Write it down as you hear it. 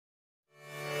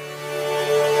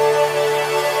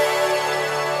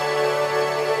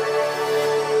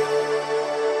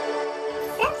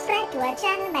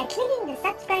clicking the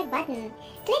subscribe button.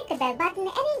 Click the bell button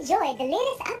and enjoy the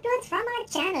latest uploads from our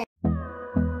channel.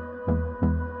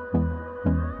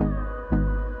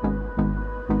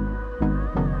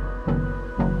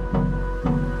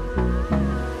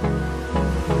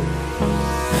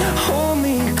 Hold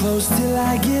me close till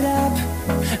I get up.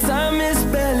 Time is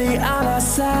barely on our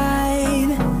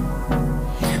side.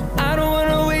 I don't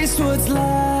wanna waste what's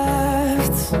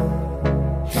left.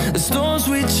 The storms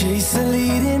we chase are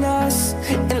leading us,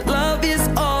 and love is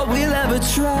all we'll ever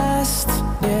trust.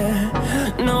 Yeah,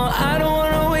 no, I don't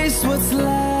wanna waste what's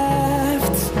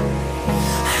left.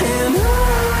 And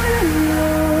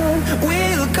on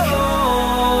we'll go,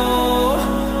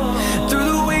 through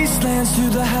the wastelands,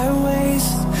 through the highways,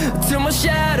 till my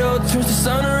shadow turns to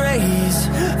sun rays.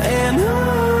 And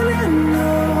on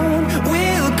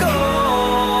we'll go,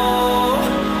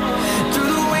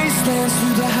 through the wastelands,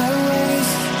 through the highways,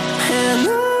 and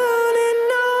on we'll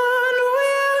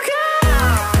go.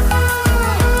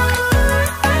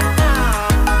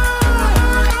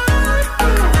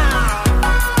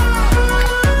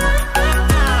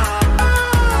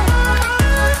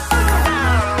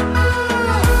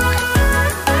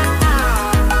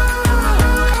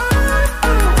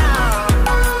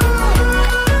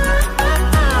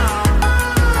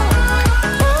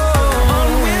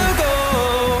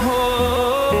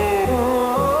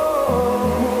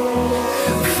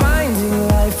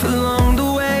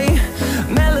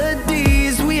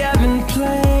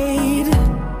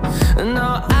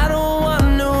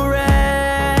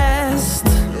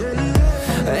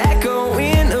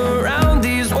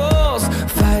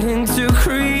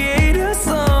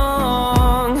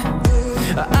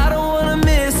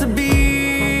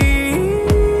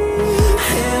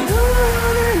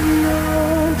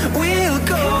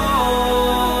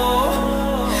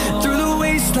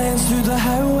 Through the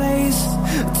highways,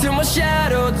 till my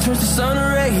shadow turns to sun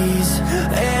rays.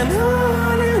 And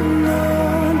on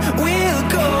we'll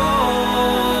go,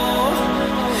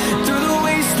 through the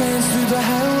wastelands, through the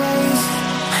highways,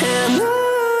 and on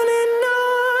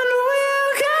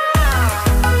we'll go.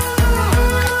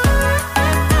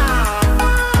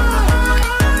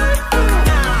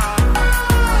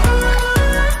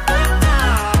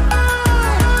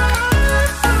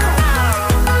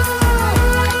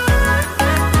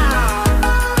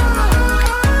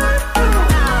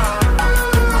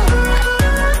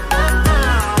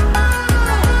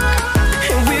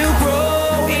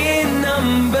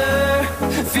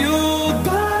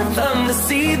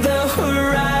 See the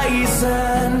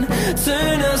horizon,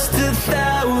 turn us to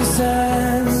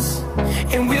thousands,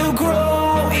 and we'll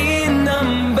grow in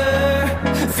number,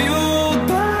 fueled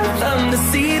by them to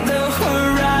see the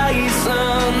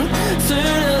horizon,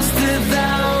 turn us to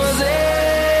thousands,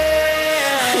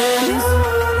 and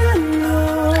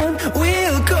on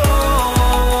we'll go,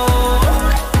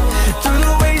 through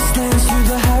the wastelands, through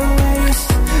the highways,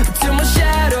 till my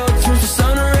shadow turns to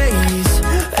sun rays.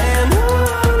 And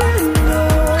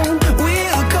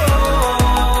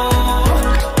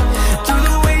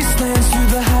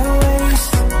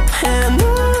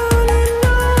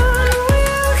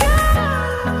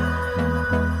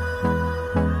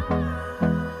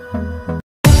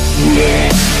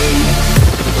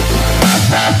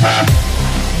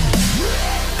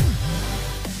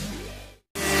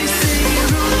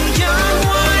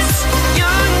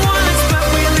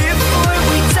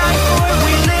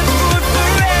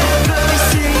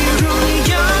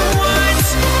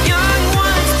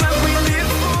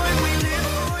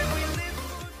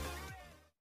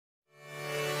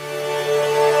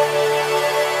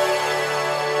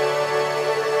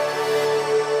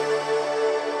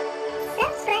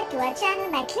To our channel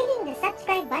by clicking the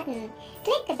subscribe button.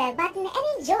 Click the bell button and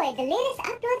enjoy the latest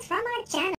uploads from our channel.